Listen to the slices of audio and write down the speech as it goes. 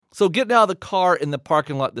So getting out of the car in the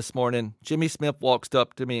parking lot this morning, Jimmy Smith walks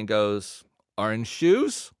up to me and goes, "Orange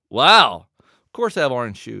shoes? Wow. Of course I have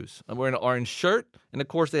orange shoes. I'm wearing an orange shirt, and of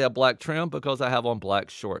course they have black trim because I have on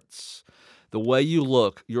black shorts." The way you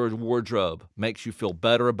look, your wardrobe, makes you feel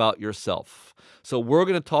better about yourself. So we're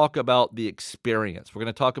going to talk about the experience. We're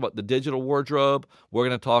going to talk about the digital wardrobe. We're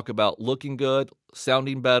going to talk about looking good,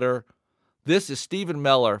 sounding better. This is Stephen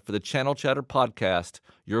Miller for the Channel Chatter podcast.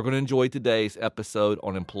 You're going to enjoy today's episode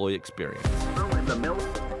on employee experience.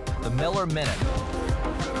 The Miller Minute,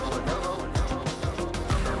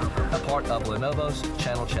 a part of Lenovo's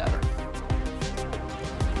Channel Chatter.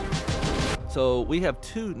 So we have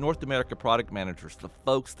two North America product managers, the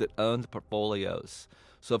folks that own the portfolios.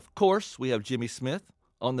 So, of course, we have Jimmy Smith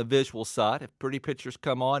on the visual side. If pretty pictures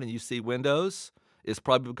come on and you see windows, it's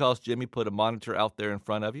probably because Jimmy put a monitor out there in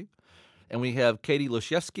front of you. And we have Katie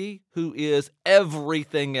Luszewski, who is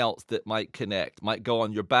everything else that might connect. Might go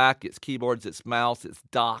on your back. It's keyboards, it's mouse, it's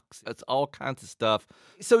docks, it's all kinds of stuff.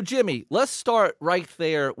 So, Jimmy, let's start right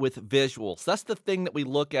there with visuals. That's the thing that we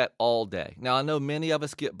look at all day. Now, I know many of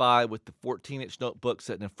us get by with the 14-inch notebook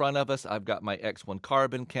sitting in front of us. I've got my X1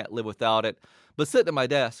 Carbon, can't live without it. But sitting at my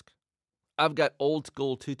desk, I've got old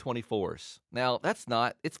school 224s. Now,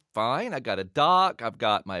 it's fine. I got a dock. I've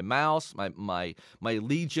got my mouse, my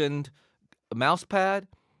Legion mouse pad,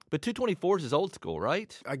 but 224s is old school,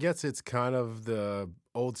 right? I guess it's kind of the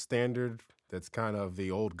old standard. That's kind of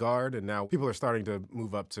the old guard, and now people are starting to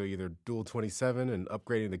move up to either dual 27 and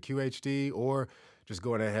upgrading to QHD, or just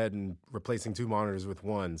going ahead and replacing two monitors with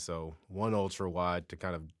one, so one ultra wide to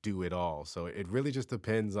kind of do it all. So it really just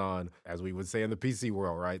depends on, as we would say in the PC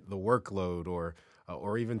world, right, the workload or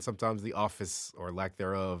even sometimes the office or lack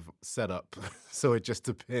thereof setup. So it just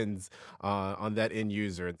depends on that end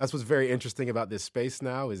user. That's what's very interesting about this space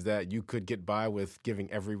now, is that you could get by with giving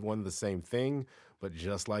everyone the same thing. But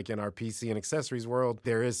just like in our PC and accessories world,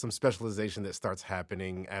 there is some specialization that starts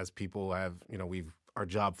happening as people have, our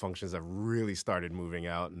job functions have really started moving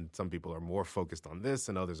out, and some people are more focused on this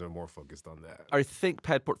and others are more focused on that. Our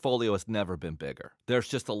ThinkPad portfolio has never been bigger. There's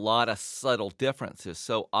just a lot of subtle differences.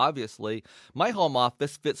 So obviously, my home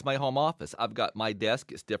office fits my home office. I've got my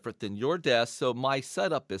desk. It's different than your desk, so my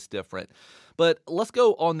setup is different. But let's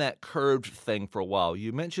go on that curved thing for a while.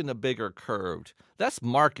 You mentioned a bigger curved. That's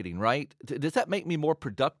marketing, right? Does that make me more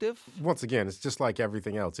productive? Once again, it's just like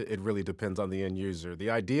everything else. It really depends on the end user.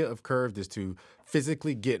 The idea of curved is to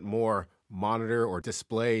physically get more monitor or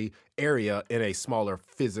display area in a smaller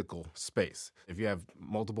physical space. If you have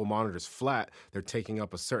multiple monitors flat, they're taking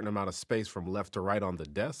up a certain amount of space from left to right on the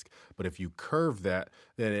desk. But if you curve that,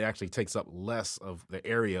 then it actually takes up less of the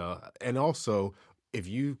area. And also, if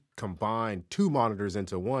you combine two monitors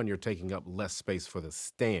into one, you're taking up less space for the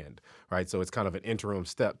stand, right? So it's kind of an interim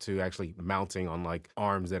step to actually mounting on like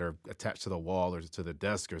arms that are attached to the wall or to the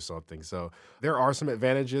desk or something. So there are some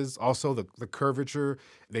advantages. Also, the curvature,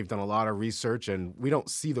 they've done a lot of research, and we don't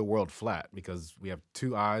see the world flat because we have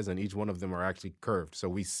two eyes and each one of them are actually curved. So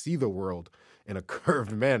we see the world in a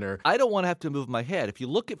curved manner. I don't want to have to move my head. If you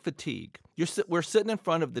look at fatigue, we're sitting in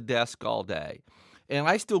front of the desk all day. And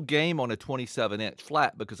I still game on a 27-inch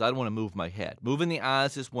flat because I don't want to move my head. Moving the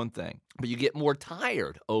eyes is one thing, but you get more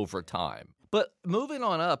tired over time. But moving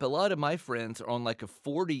on up, a lot of my friends are on like a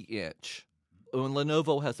 40-inch. When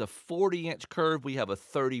Lenovo has a 40-inch curve, we have a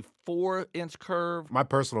 34-inch curve. My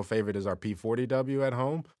personal favorite is our P40W at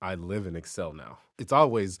home. I live in Excel now. It's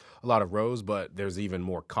always a lot of rows, but there's even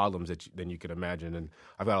more columns than you could imagine. And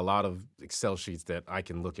I've got a lot of Excel sheets that I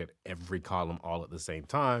can look at every column all at the same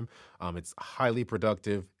time. It's highly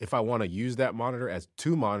productive. If I want to use that monitor as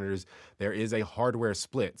two monitors, there is a hardware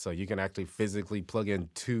split. So you can actually physically plug in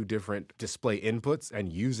two different display inputs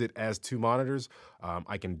and use it as two monitors.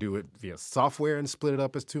 I can do it via software and split it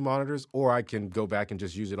up as two monitors, or I can go back and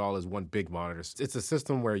just use it all as one big monitor. It's a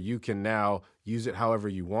system where you can now use it however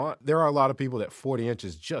you want. There are a lot of people that 40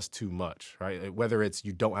 inches is just too much, right? Whether it's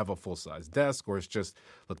you don't have a full-size desk or it's just,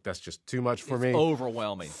 look, that's just too much for me. It's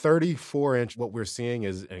overwhelming. 34-inch, what we're seeing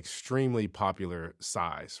is an extremely popular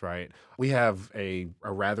size, right? We have a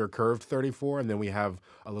rather curved 34, and then we have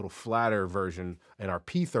a little flatter version in our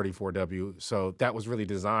P34W. So that was really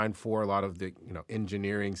designed for a lot of the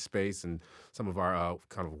engineering space and some of our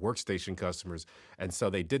kind of workstation customers. And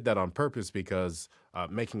so they did that on purpose because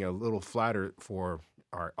making a little flatter for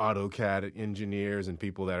our AutoCAD engineers and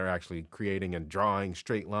people that are actually creating and drawing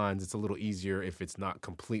straight lines. It's a little easier if it's not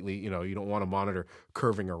completely, you don't want to monitor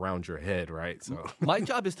curving around your head, right? So my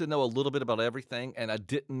job is to know a little bit about everything, and I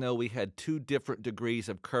didn't know we had 2 different degrees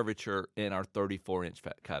of curvature in our 34-inch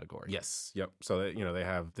category. Yes, yep. So that, they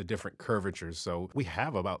have the different curvatures. So we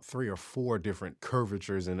have about 3 or 4 different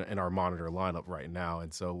curvatures in our monitor lineup right now,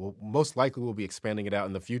 and so most likely we'll be expanding it out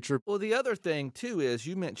in the future. Well, the other thing too is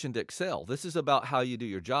you mentioned Excel. This is about how you do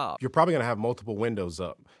your job. You're probably going to have multiple windows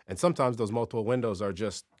up, and sometimes those multiple windows are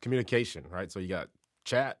just communication, right? So you got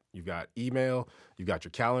chat, you've got email, you've got your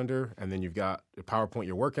calendar, and then you've got a PowerPoint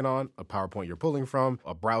you're working on, a PowerPoint you're pulling from,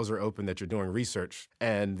 a browser open that you're doing research,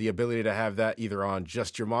 and the ability to have that either on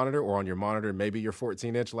just your monitor or on your monitor, maybe your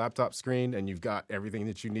 14-inch laptop screen, and you've got everything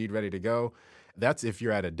that you need ready to go. That's if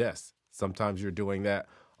you're at a desk. Sometimes you're doing that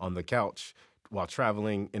on the couch while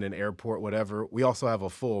traveling in an airport, whatever. We also have a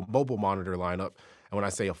full mobile monitor lineup. And when I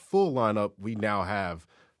say a full lineup, we now have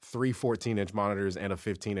 3 14-inch monitors and a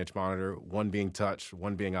 15-inch monitor, one being touch,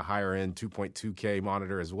 one being a higher-end 2.2K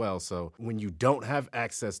monitor as well. So when you don't have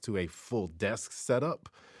access to a full desk setup,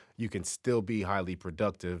 you can still be highly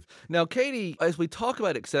productive. Now, Katie, as we talk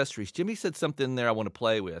about accessories, Jimmy said something there I want to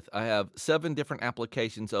play with. I have 7 different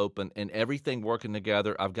applications open and everything working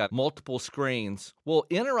together. I've got multiple screens. Well,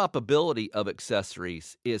 interoperability of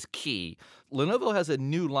accessories is key. Lenovo has a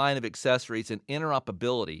new line of accessories, and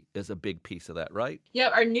interoperability is a big piece of that, right? Yeah,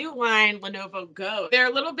 our new line, Lenovo Go, they're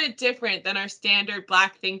a little bit different than our standard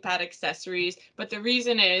black ThinkPad accessories, but the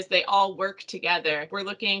reason is they all work together. We're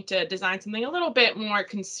looking to design something a little bit more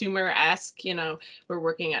consumer-esque. We're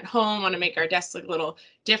working at home, want to make our desks look a little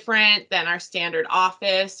different than our standard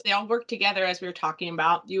office. They all work together, as we were talking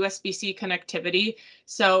about, USB-C connectivity.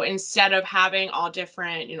 So instead of having all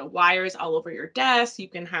different, wires all over your desk, you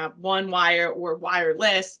can have one wire or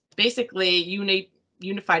wireless. Basically,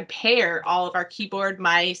 unified pair all of our keyboard,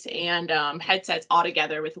 mice, and headsets all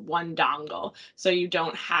together with one dongle. So you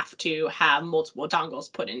don't have to have multiple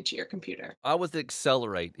dongles put into your computer. I was at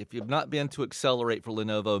Accelerate. If you've not been to Accelerate for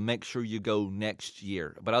Lenovo, make sure you go next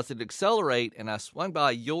year. But I was at Accelerate, and I swung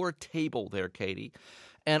by your table there, Katie,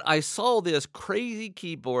 and I saw this crazy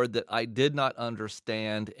keyboard that I did not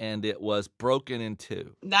understand, and it was broken in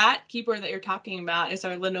 2. That keyboard that you're talking about is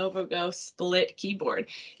our Lenovo Go split keyboard.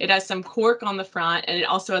 It has some cork on the front, and it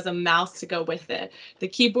also has a mouse to go with it. The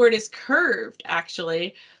keyboard is curved,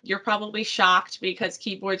 actually. You're probably shocked because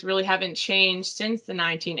keyboards really haven't changed since the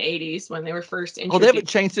 1980s when they were first introduced. Oh, they haven't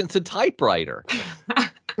changed since the typewriter.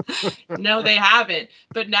 No, they haven't.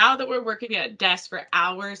 But now that we're working at desks for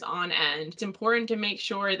hours on end, it's important to make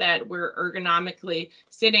sure that we're ergonomically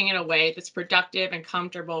sitting in a way that's productive and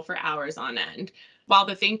comfortable for hours on end. While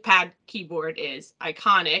the ThinkPad keyboard is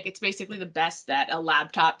iconic, it's basically the best that a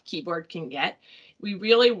laptop keyboard can get. We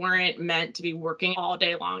really weren't meant to be working all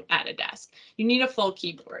day long at a desk. You need a full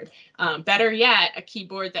keyboard. Better yet, a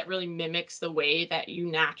keyboard that really mimics the way that you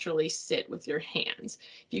naturally sit with your hands.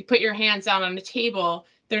 If you put your hands down on the table,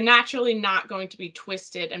 they're naturally not going to be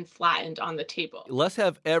twisted and flattened on the table. Let's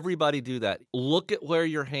have everybody do that. Look at where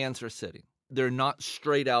your hands are sitting. They're not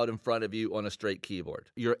straight out in front of you on a straight keyboard.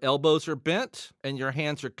 Your elbows are bent and your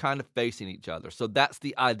hands are kind of facing each other. So that's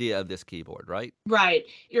the idea of this keyboard, right? Right.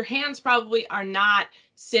 Your hands probably are not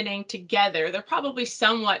sitting together. They're probably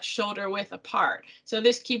somewhat shoulder width apart. So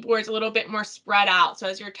this keyboard is a little bit more spread out. So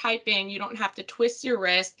as you're typing, you don't have to twist your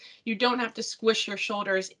wrist. You don't have to squish your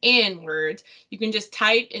shoulders inwards. You can just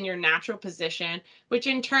type in your natural position, which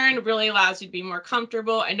in turn really allows you to be more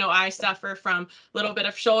comfortable. I know I suffer from a little bit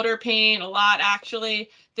of shoulder pain, a lot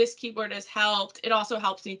actually. This keyboard has helped. It also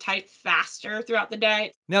helps me type faster throughout the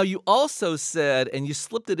day. Now, you also said, and you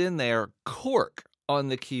slipped it in there, cork on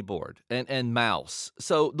the keyboard and mouse.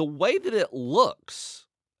 So the way that it looks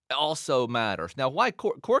also matters. Now, why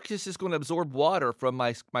cork? Cork is just going to absorb water from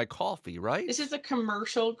my coffee, right? This is a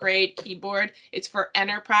commercial grade keyboard. It's for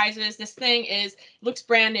enterprises. This thing looks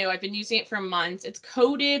brand new. I've been using it for months. It's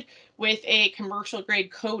coated with a commercial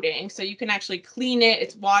grade coating, so you can actually clean it.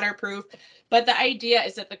 It's waterproof. But the idea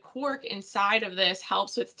is that the cork inside of this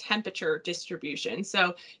helps with temperature distribution.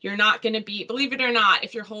 So you're not going to be, believe it or not,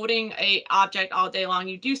 if you're holding a object all day long,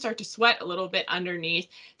 you do start to sweat a little bit underneath.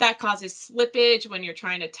 That causes slippage when you're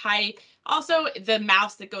trying to type. Also, the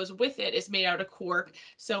mouse that goes with it is made out of cork.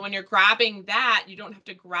 So when you're grabbing that, you don't have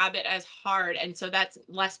to grab it as hard. And so that's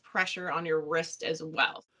less pressure on your wrist as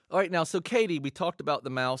well. All right, now, so Katie, we talked about the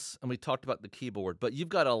mouse and we talked about the keyboard, but you've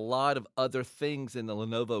got a lot of other things in the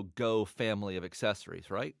Lenovo Go family of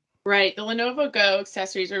accessories, right? Right. The Lenovo Go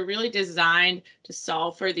accessories are really designed to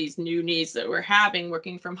solve for these new needs that we're having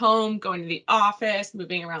working from home, going to the office,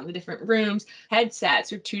 moving around the different rooms.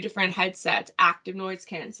 Headsets or two different headsets, active noise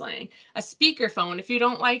canceling. A speakerphone, if you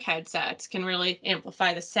don't like headsets, can really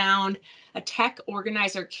amplify the sound. A tech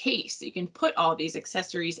organizer case that you can put all these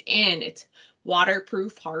accessories in. It's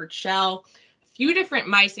waterproof, hard shell. A few different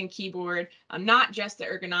mice and keyboard, not just the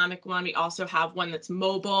ergonomic one. We also have one that's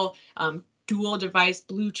mobile. Dual device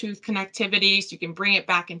Bluetooth connectivity, so you can bring it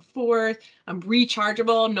back and forth.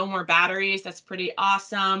 Rechargeable, no more batteries. That's pretty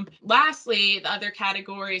awesome. Lastly, the other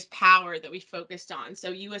category is power that we focused on.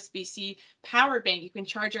 So USB-C power bank, you can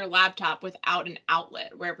charge your laptop without an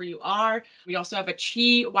outlet wherever you are. We also have a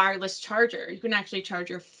Qi wireless charger. You can actually charge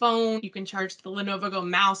your phone. You can charge the Lenovo Go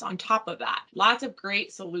mouse on top of that. Lots of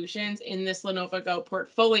great solutions in this Lenovo Go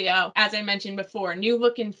portfolio. As I mentioned before, new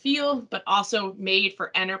look and feel, but also made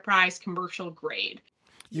for enterprise commercial grade.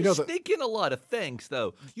 You sneak in a lot of things,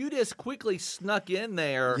 though. You just quickly snuck in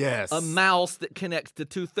there Yes. a mouse that connects to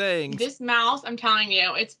two things. This mouse, I'm telling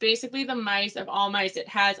you, it's basically the mice of all mice. It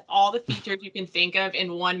has all the features you can think of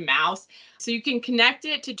in one mouse. So you can connect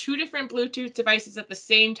it to two different Bluetooth devices at the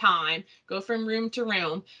same time, go from room to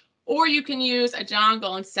room. Or you can use a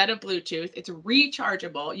dongle instead of Bluetooth. It's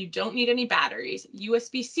rechargeable. You don't need any batteries.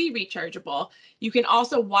 USB-C rechargeable. You can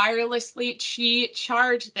also wirelessly Qi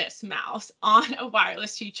charge this mouse on a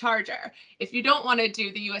wireless Qi charger. If you don't want to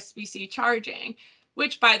do the USB-C charging,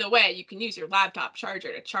 which, by the way, you can use your laptop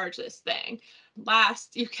charger to charge this thing.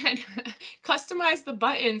 Last, you can customize the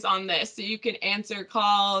buttons on this so you can answer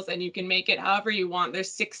calls and you can make it however you want.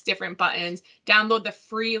 There's 6 different buttons. Download the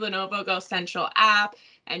free Lenovo Go Central app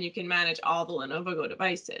and you can manage all the Lenovo Go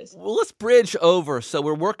devices. Well, let's bridge over. So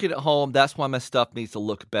we're working at home. That's why my stuff needs to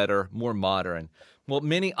look better, more modern. Well,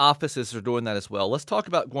 many offices are doing that as well. Let's talk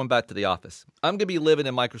about going back to the office. I'm going to be living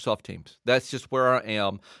in Microsoft Teams. That's just where I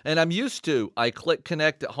am. And I'm used to, I click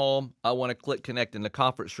connect at home. I want to click connect in the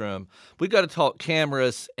conference room. We got to talk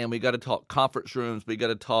cameras and we got to talk conference rooms. We got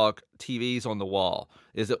to talk TVs on the wall.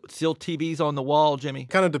 Is it still TVs on the wall, Jimmy?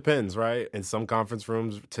 Kind of depends, right? In some conference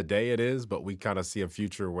rooms today it is, but we kind of see a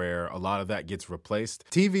future where a lot of that gets replaced.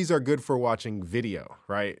 TVs are good for watching video,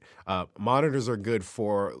 right? Monitors are good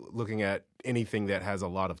for looking at anything that has a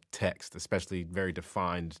lot of text, especially very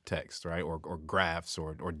defined text, right? Or graphs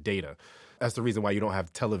or data. That's the reason why you don't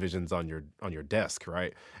have televisions on your desk,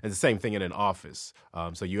 right? And the same thing in an office.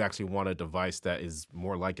 So you actually want a device that is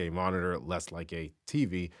more like a monitor, less like a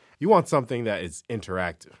TV. You want something that is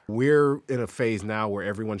interactive. We're in a phase now where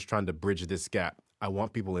everyone's trying to bridge this gap. I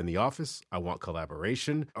want people in the office. I want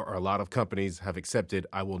collaboration. Or a lot of companies have accepted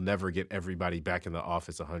I will never get everybody back in the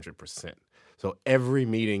office 100%. So every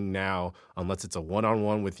meeting now, unless it's a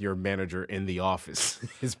one-on-one with your manager in the office,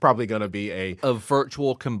 is probably going to be a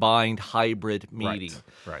virtual combined hybrid meeting.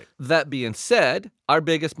 Right. That being said, our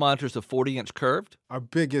biggest monitor is a 40-inch curved. Our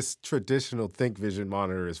biggest traditional ThinkVision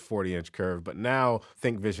monitor is 40-inch curved, but now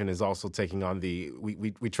ThinkVision is also taking on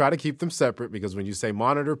we try to keep them separate because when you say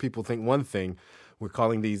monitor, people think one thing. We're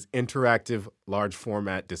calling these interactive large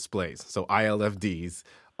format displays, so ILFDs.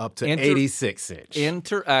 Up to 86-inch.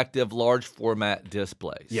 Interactive large format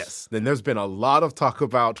displays. Yes. Then there's been a lot of talk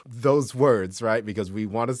about those words, right? Because we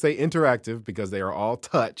want to say interactive because they are all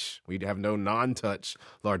touch. We have no non-touch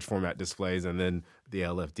large format displays. And then the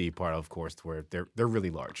LFD part, of course, where they're really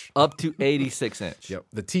large. Up to 86-inch. Yep.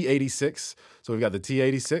 The T86. So we've got the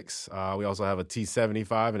T86. We also have a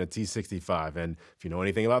T75 and a T65. And if you know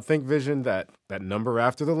anything about ThinkVision, that number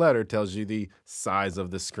after the letter tells you the size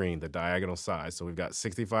of the screen, the diagonal size. So we've got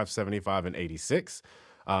 65, 75, and 86.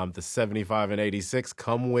 The 75 and 86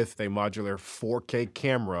 come with a modular 4K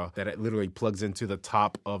camera that it literally plugs into the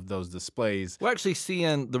top of those displays. We're actually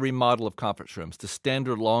seeing the remodel of conference rooms. The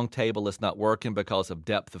standard long table is not working because of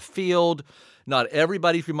depth of field. Not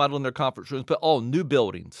everybody's remodeling their conference rooms, but all new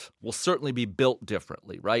buildings will certainly be built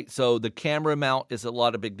differently, right? So the camera mount is a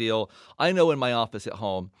lot of big deal. I know in my office at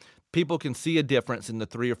home, people can see a difference in the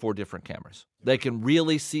 3 or 4 different cameras. They can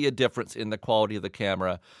really see a difference in the quality of the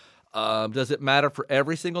camera. Does it matter for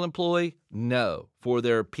every single employee? No, for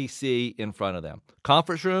their PC in front of them.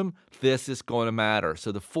 Conference room, this is going to matter.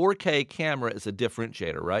 So the 4K camera is a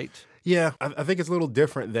differentiator, right? Yeah, I think it's a little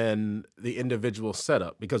different than the individual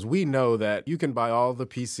setup because we know that you can buy all the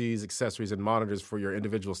PCs, accessories, and monitors for your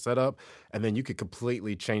individual setup, and then you could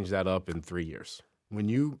completely change that up in 3 years. When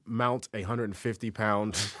you mount a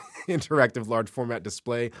 150-pound interactive large format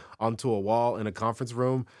display onto a wall in a conference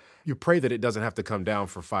room, you pray that it doesn't have to come down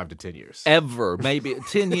for 5 to 10 years. Ever. Maybe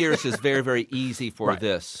 10 years is very, very easy for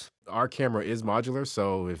this. Our camera is modular,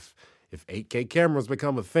 so if 8K cameras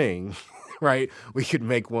become a thing, right? We could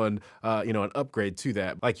make one, an upgrade to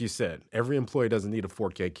that. Like you said, every employee doesn't need a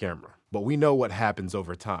 4K camera, but we know what happens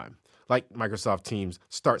over time. Like Microsoft Teams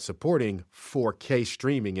start supporting 4K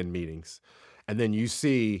streaming in meetings. And then you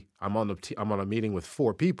see I'm on a meeting with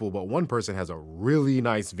 4 people, but one person has a really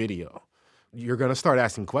nice video. You're going to start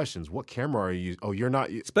asking questions. What camera are you using? Oh, you're not.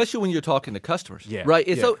 Especially when you're talking to customers. Yeah. Right?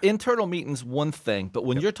 Yeah. So internal meetings, one thing, but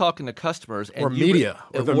when you're talking to customers and media,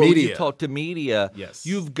 you talk to media, yes,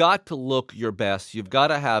 you've got to look your best. You've got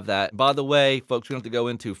to have that. By the way, folks, we don't have to go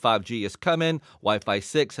into 5G is coming. Wi-Fi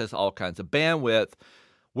 6 has all kinds of bandwidth.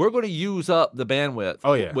 We're going to use up the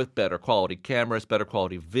bandwidth with better quality cameras, better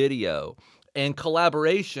quality video. And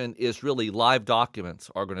collaboration is really live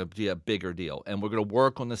documents are going to be a bigger deal. And we're going to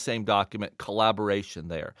work on the same document, collaboration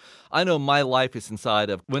there. I know my life is inside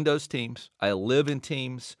of Windows Teams. I live in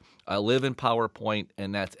Teams. I live in PowerPoint,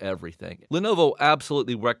 and that's everything. Lenovo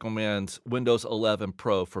absolutely recommends Windows 11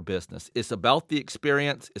 Pro for business. It's about the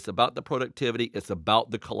experience. It's about the productivity. It's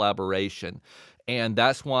about the collaboration. And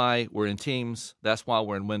that's why we're in Teams. That's why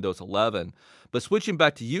we're in Windows 11. But switching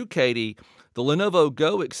back to you, Katie, the Lenovo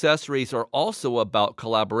Go accessories are also about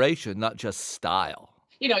collaboration, not just style.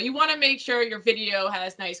 You want to make sure your video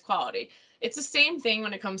has nice quality. It's the same thing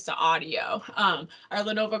when it comes to audio. Our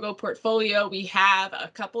Lenovo Go portfolio, we have a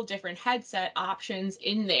couple different headset options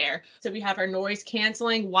in there. So we have our noise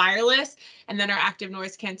canceling wireless and then our active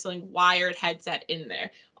noise canceling wired headset in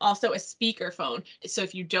there. Also a speakerphone. So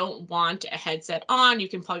if you don't want a headset on, you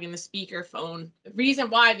can plug in the speakerphone. The reason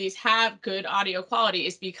why these have good audio quality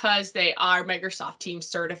is because they are Microsoft Teams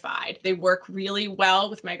certified. They work really well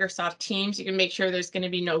with Microsoft Teams. You can make sure there's going to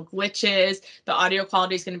be no glitches. The audio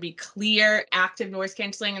quality is going to be clear. Active noise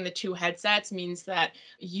canceling in the 2 headsets means that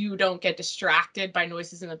you don't get distracted by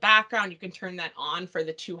noises in the background. You can turn that on for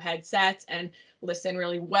the 2 headsets and listen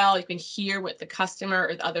really well. You can hear what the customer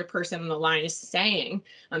or the other person on the line is saying.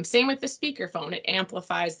 Same with the speakerphone. It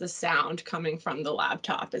amplifies the sound coming from the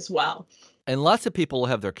laptop as well. And lots of people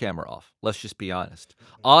have their camera off. Let's just be honest.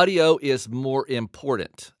 Audio is more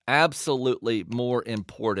important, absolutely more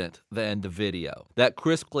important than the video. That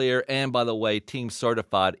crisp, clear, and by the way, Teams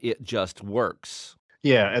certified, it just works.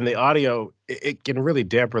 Yeah, and the audio, it can really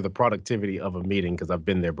damper the productivity of a meeting because I've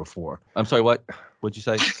been there before. I'm sorry, what? What'd you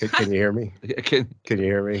say? Can you hear me? Can you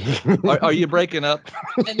hear me? Are you breaking up?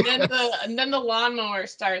 And then the lawnmower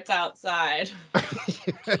starts outside.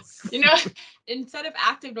 Yes. Instead of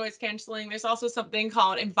active noise canceling, there's also something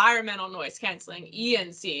called environmental noise canceling,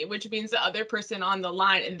 ENC, which means the other person on the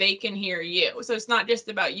line and they can hear you. So it's not just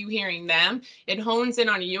about you hearing them. It hones in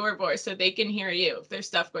on your voice so they can hear you if there's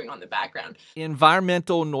stuff going on in the background.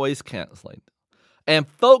 Environmental noise canceling. And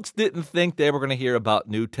folks didn't think they were going to hear about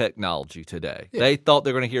new technology today. Yeah. They thought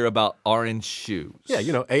they were going to hear about orange shoes. Yeah,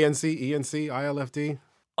 ANC, ENC, ILFD.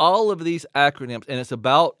 All of these acronyms, and it's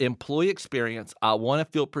about employee experience. I want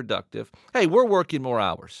to feel productive. Hey, we're working more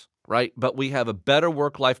hours, right? But we have a better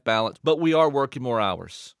work-life balance, but we are working more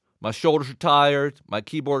hours. My shoulders are tired. My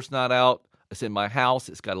keyboard's not out. It's in my house.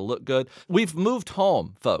 It's got to look good. We've moved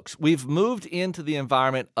home, folks. We've moved into the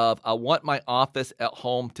environment of I want my office at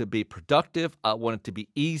home to be productive. I want it to be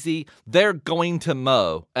easy. They're going to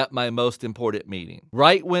mow at my most important meeting.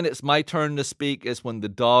 Right when it's my turn to speak is when the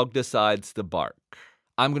dog decides to bark.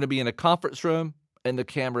 I'm going to be in a conference room, and the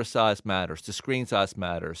camera size matters. The screen size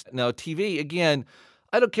matters. Now, TV, again,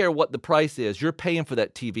 I don't care what the price is. You're paying for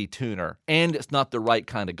that TV tuner, and it's not the right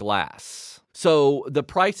kind of glass. So the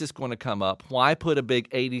price is going to come up. Why put a big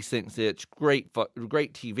 86-inch great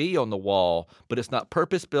TV on the wall, but it's not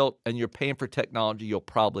purpose-built, and you're paying for technology you'll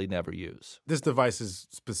probably never use? This device is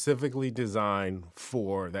specifically designed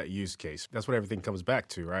for that use case. That's what everything comes back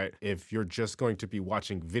to, right? If you're just going to be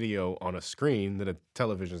watching video on a screen, then a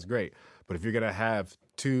television is great. But if you're going to have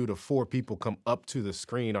 2 to 4 people come up to the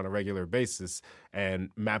screen on a regular basis and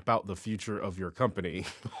map out the future of your company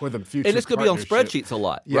or the future and it's going to be on spreadsheets a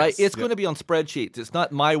lot, yes, right? It's going to be on spreadsheets. It's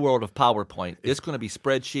not my world of PowerPoint. It's going to be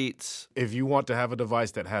spreadsheets. If you want to have a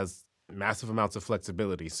device that has massive amounts of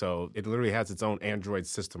flexibility. So it literally has its own Android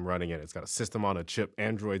system running in it. It's got a system on a chip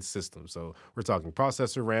Android system. So we're talking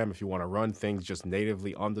processor, RAM. If you want to run things just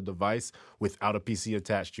natively on the device without a PC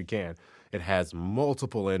attached, you can. It has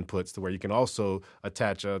multiple inputs to where you can also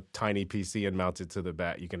attach a tiny PC and mount it to the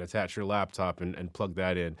back. You can attach your laptop and plug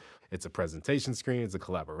that in. It's a presentation screen. It's a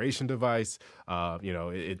collaboration device.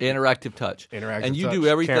 Interactive touch. And you touch, do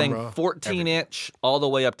everything camera, 14-inch all the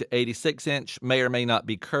way up to 86-inch, may or may not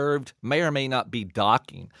be curved, may or may not be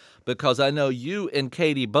docking. Because I know you and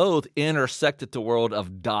Katie both intersected the world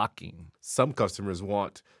of docking. Some customers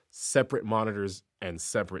want separate monitors and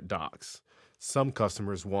separate docks. Some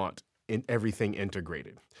customers want everything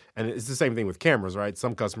integrated. And it's the same thing with cameras, right?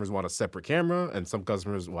 Some customers want a separate camera, and some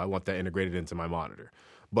customers, well, I want that integrated into my monitor.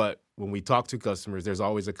 But when we talk to customers, there's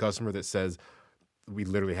always a customer that says, we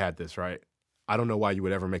literally had this, right? I don't know why you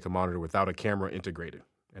would ever make a monitor without a camera integrated.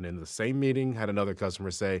 And in the same meeting, had another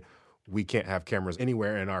customer say, we can't have cameras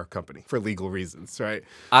anywhere in our company for legal reasons, right?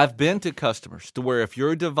 I've been to customers to where if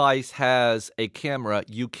your device has a camera,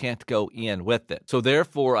 you can't go in with it. So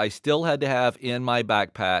therefore, I still had to have in my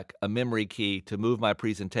backpack a memory key to move my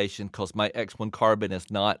presentation because my X1 Carbon is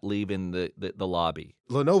not leaving the lobby.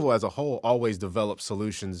 Lenovo as a whole always develops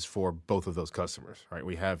solutions for both of those customers, right?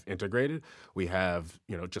 We have integrated, we have,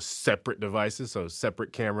 just separate devices, so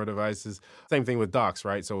separate camera devices. Same thing with docks,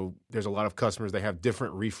 right? So there's a lot of customers, they have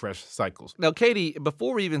different refresh cycles. Now, Katie,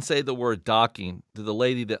 before we even say the word docking, to the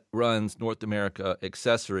lady that runs North America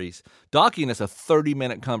Accessories, docking is a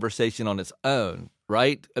 30-minute conversation on its own,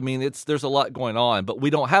 right? I mean, there's a lot going on, but we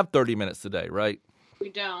don't have 30 minutes today, right? We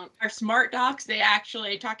don't. Our smart docks, they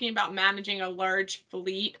actually, talking about managing a large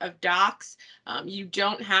fleet of docks, you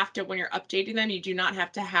don't have to, when you're updating them, you do not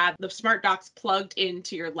have to have the smart docks plugged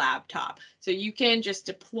into your laptop. So you can just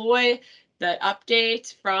deploy the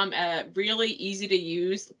updates from a really easy to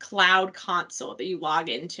use cloud console that you log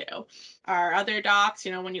into. Our other docks,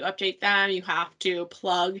 when you update them, you have to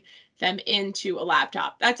plug them into a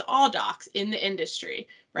laptop. That's all docks in the industry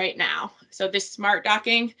right now. So this smart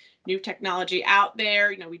docking, new technology out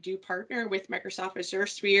there. We do partner with Microsoft Azure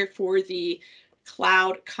Sphere for the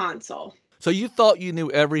cloud console. So you thought you knew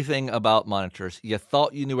everything about monitors. You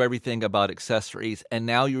thought you knew everything about accessories. And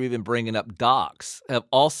now you're even bringing up docks have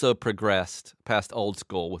also progressed past old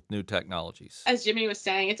school with new technologies. As Jimmy was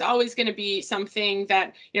saying, it's always going to be something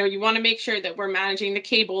that, you want to make sure that we're managing the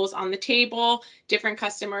cables on the table. Different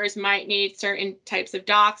customers might need certain types of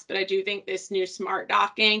docks, but I do think this new smart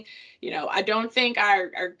docking, I don't think our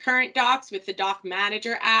current docks with the Dock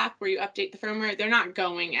Manager app where you update the firmware, they're not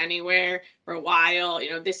going anywhere for a while.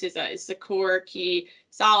 This is a core key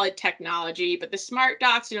solid technology, but the smart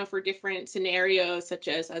docks, for different scenarios, such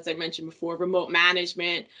as I mentioned before, remote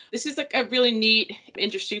management, this is a really neat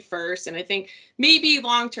industry first. And I think maybe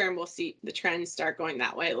long-term, we'll see the trends start going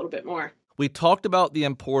that way a little bit more. We talked about the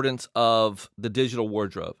importance of the digital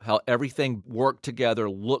wardrobe, how everything worked together,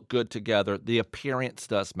 looked good together. The appearance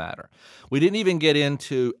does matter. We didn't even get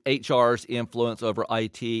into HR's influence over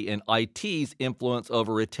IT and IT's influence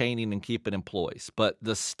over retaining and keeping employees, but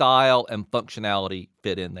the style and functionality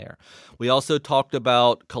fit in there. We also talked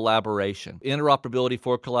about collaboration, interoperability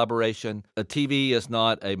for collaboration. A TV is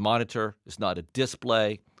not a monitor, it's not a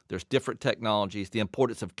display. There's different technologies, the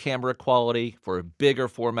importance of camera quality for a bigger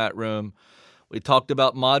format room. We talked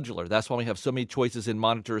about modular. That's why we have so many choices in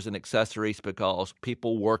monitors and accessories, because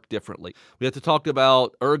people work differently. We have to talk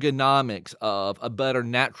about ergonomics of a better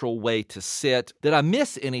natural way to sit. Did I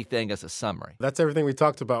miss anything as a summary? That's everything we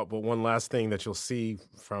talked about, but one last thing that you'll see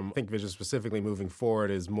from ThinkVision specifically moving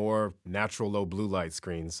forward is more natural low blue light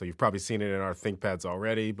screens. So you've probably seen it in our ThinkPads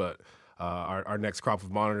already, but our next crop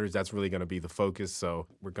of monitors, that's really going to be the focus. So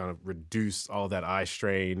we're going to reduce all that eye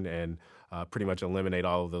strain and pretty much eliminate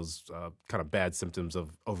all of those kind of bad symptoms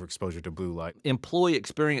of overexposure to blue light. Employee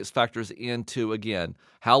experience factors into, again,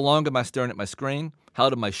 how long am I staring at my screen? How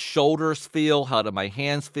do my shoulders feel? How do my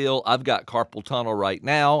hands feel? I've got carpal tunnel right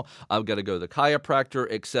now. I've got to go to the chiropractor,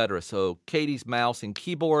 etc. So Katie's mouse and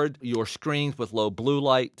keyboard, your screens with low blue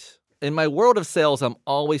light. In my world of sales, I'm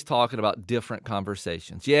always talking about different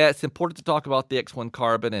conversations. Yeah, it's important to talk about the X1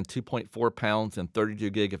 Carbon and 2.4 pounds and 32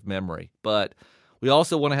 gig of memory, but we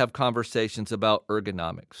also want to have conversations about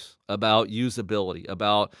ergonomics, about usability,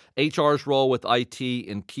 about HR's role with IT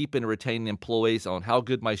in keeping and retaining employees, on how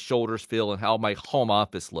good my shoulders feel and how my home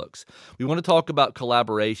office looks. We want to talk about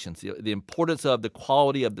collaborations, the importance of the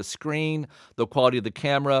quality of the screen, the quality of the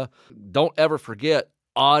camera. Don't ever forget,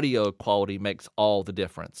 audio quality makes all the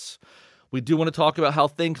difference. We do want to talk about how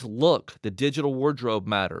things look. The digital wardrobe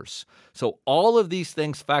matters. So all of these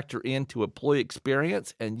things factor into employee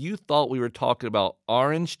experience, and you thought we were talking about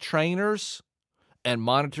orange trainers and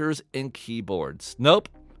monitors and keyboards. Nope,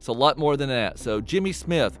 it's a lot more than that. So Jimmy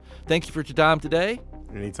Smith, thank you for your time today.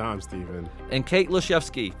 Anytime, Stephen. And Kate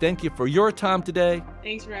Lashevsky, thank you for your time today.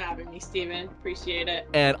 Thanks for having me, Stephen. Appreciate it.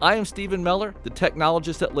 And I am Stephen Meller, the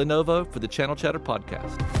technologist at Lenovo for the Channel Chatter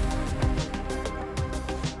Podcast.